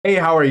Hey,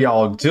 how are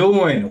y'all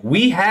doing?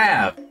 We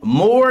have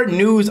more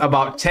news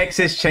about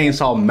Texas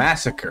Chainsaw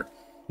Massacre.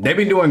 They've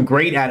been doing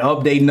great at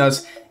updating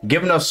us,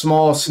 giving us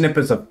small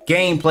snippets of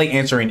gameplay,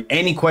 answering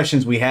any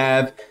questions we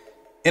have.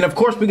 And of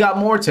course, we got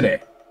more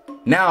today.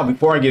 Now,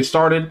 before I get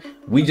started,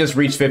 we just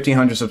reached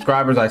 1,500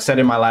 subscribers. I said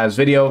in my last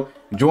video,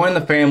 join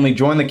the family,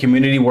 join the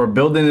community. We're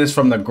building this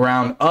from the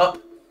ground up.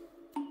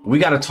 We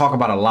got to talk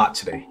about a lot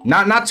today.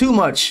 Not too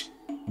much,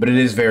 but it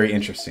is very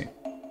interesting.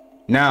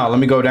 Now, let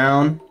me go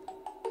down.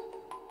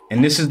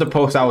 And this is the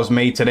post that was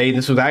made today.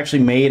 This was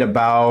actually made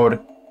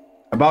about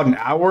an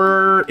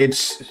hour.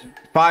 It's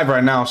 5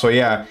 right now. So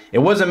yeah, it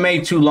wasn't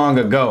made too long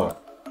ago.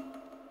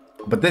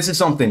 But this is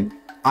something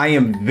I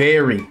am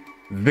very,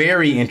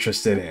 very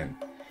interested in.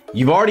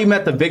 You've already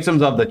met the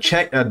victims of the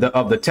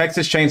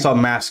Texas Chainsaw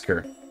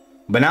Massacre.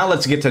 But now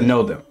let's get to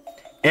know them.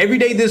 Every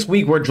day this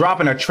week, we're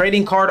dropping a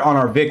trading card on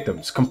our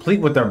victims,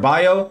 complete with their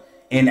bio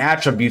and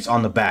attributes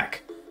on the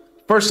back.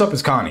 First up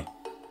is Connie.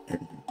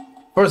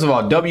 First of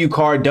all, W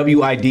card,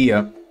 W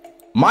idea.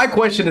 My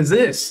question is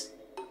this: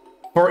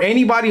 for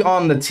anybody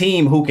on the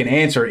team who can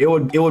answer, it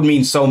would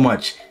mean so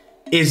much.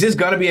 Is this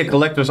gonna be a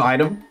collector's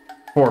item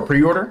for a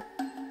pre-order?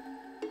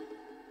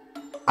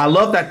 I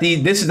love that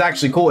this is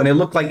actually cool, and it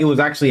looked like it was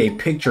actually a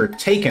picture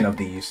taken of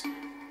these.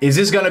 Is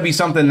this gonna be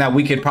something that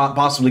we could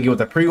possibly get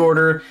with a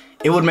pre-order?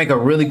 It would make a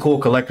really cool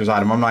collector's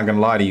item. I'm not gonna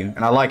lie to you,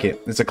 and I like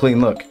it. It's a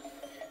clean look.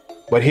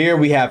 But here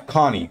we have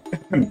Connie.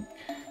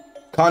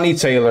 Connie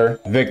Taylor,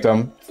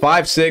 victim,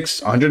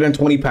 5'6",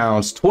 120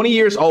 pounds, 20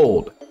 years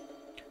old,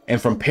 and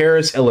from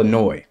Paris,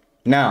 Illinois.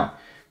 Now,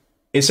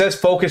 it says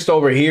focused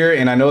over here,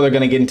 and I know they're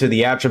going to get into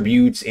the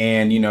attributes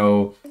and, you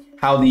know,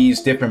 how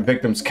these different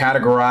victims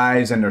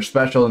categorize, and they're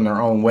special in their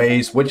own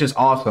ways, which is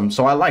awesome.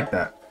 So I like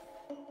that.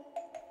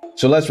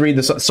 So let's read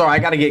this. Sorry, I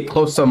got to get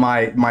close to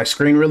my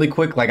screen really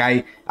quick. Like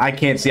I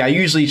can't see.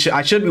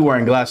 I should be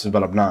wearing glasses,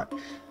 but I'm not.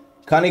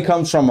 Connie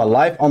comes from a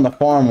life on the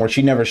farm where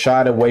she never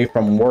shied away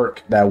from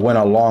work that went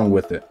along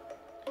with it.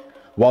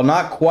 While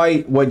not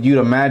quite what you'd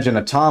imagine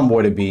a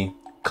tomboy to be,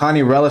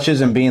 Connie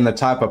relishes in being the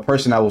type of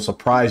person that will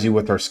surprise you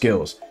with her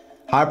skills.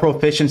 High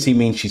proficiency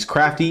means she's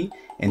crafty,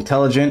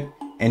 intelligent,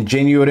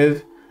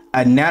 ingenuitive,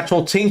 a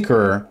natural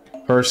tinkerer.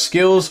 Her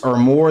skills are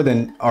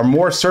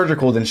more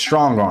surgical than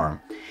strong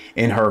arm,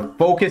 and her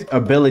focused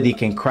ability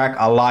can crack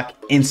a lock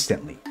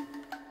instantly.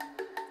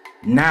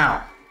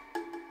 Now,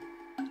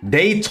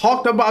 they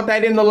talked about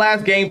that in the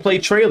last gameplay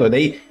trailer.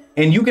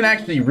 And you can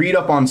actually read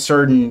up on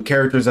certain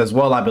characters as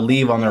well, I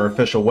believe, on their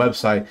official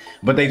website.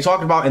 But they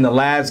talked about in the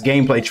last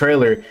gameplay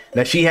trailer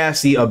that she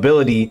has the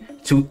ability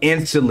to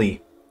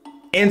instantly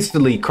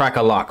crack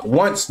a lock.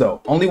 Once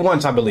though, only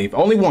once, I believe,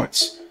 only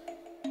once.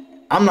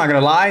 I'm not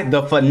gonna lie,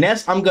 the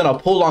finesse I'm gonna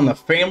pull on the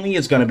family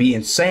is gonna be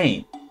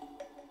insane.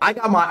 I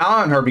got my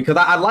eye on her because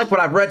I like what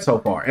I've read so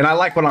far, and I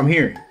like what I'm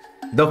hearing.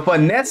 The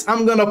finesse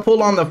I'm gonna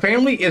pull on the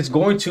family is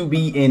going to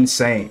be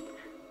insane.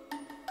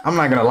 I'm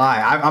not gonna lie.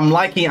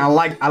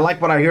 I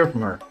like what I hear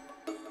from her.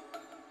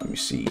 Let me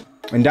see.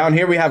 And down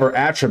here we have her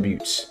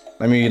attributes.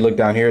 Let me look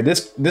down here.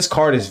 This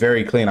card is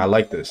very clean. I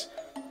like this.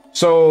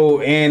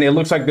 So, and it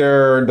looks like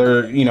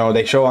they're you know,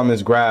 they show on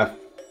this graph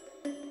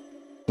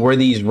where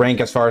these rank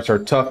as far as her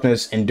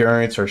toughness,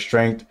 endurance, her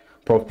strength,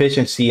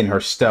 proficiency, and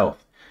her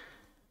stealth.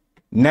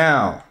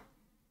 Now,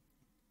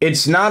 it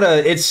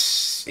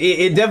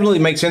definitely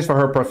makes sense for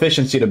her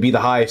proficiency to be the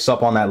highest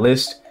up on that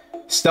list.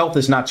 Stealth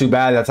is not too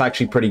bad. That's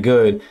actually pretty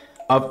good.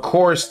 Of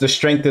course, the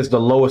strength is the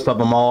lowest of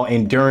them all,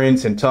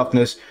 endurance and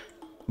toughness,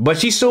 but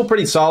she's still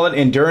pretty solid.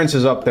 Endurance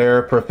is up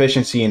there,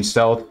 proficiency and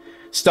stealth.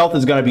 Stealth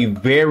is going to be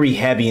very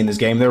heavy in this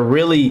game. They're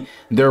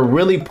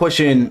really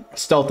pushing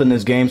stealth in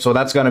this game, so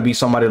that's going to be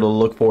somebody to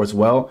look for as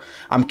well.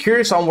 I'm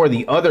curious on where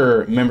the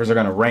other members are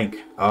going to rank.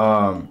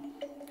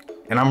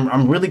 And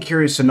I'm really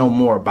curious to know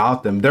more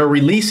about them. They're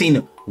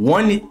releasing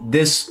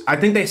I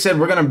think they said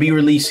we're going to be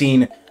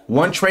releasing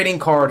one trading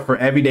card for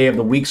every day of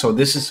the week. So we're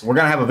going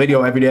to have a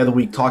video every day of the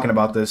week talking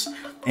about this.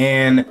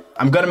 And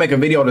I'm going to make a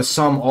video to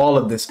sum all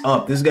of this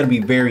up. This is going to be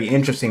very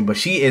interesting, but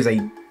she's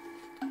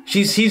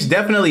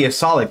definitely a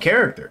solid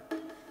character.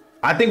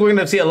 I think we're going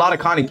to see a lot of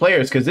Connie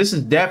players because this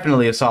is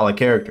definitely a solid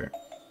character.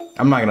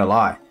 I'm not going to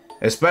lie,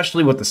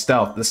 especially with the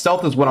stealth. The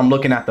stealth is what I'm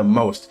looking at the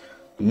most.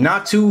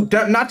 Not too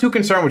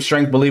concerned with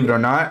strength, believe it or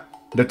not.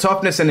 The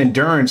toughness and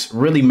endurance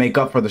really make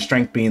up for the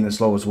strength being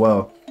this low as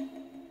well.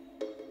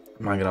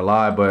 I'm not gonna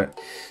lie, but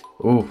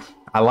ooh,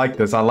 I like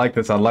this. I like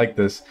this. I like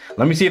this.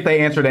 Let me see if they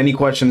answered any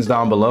questions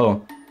down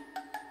below.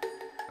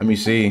 Let me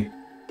see.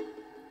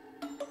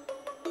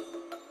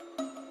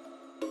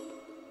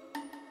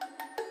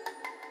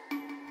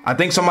 I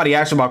think somebody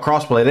asked about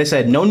crossplay. They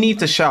said no need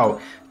to shout.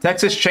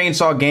 Texas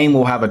Chainsaw game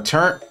will have a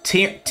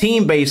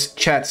team-based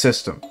chat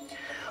system.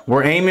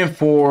 We're aiming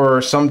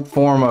for some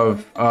form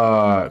of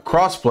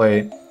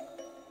crossplay.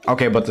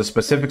 Okay, but the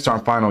specifics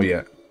aren't final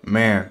yet.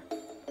 Man,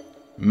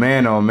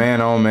 oh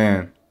man, oh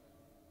man.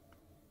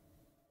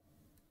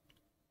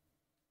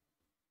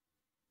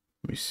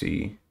 Let me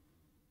see.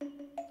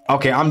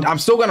 Okay, I'm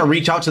still gonna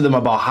reach out to them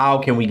about how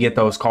can we get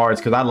those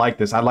cards, because I like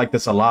this. I like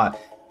this a lot.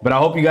 But I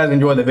hope you guys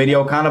enjoyed the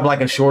video, kind of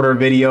like a shorter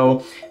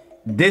video.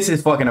 This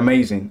is fucking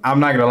amazing. I'm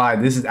not gonna lie,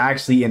 this is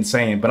actually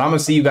insane. But I'm gonna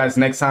see you guys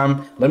next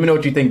time. Let me know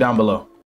what you think down below.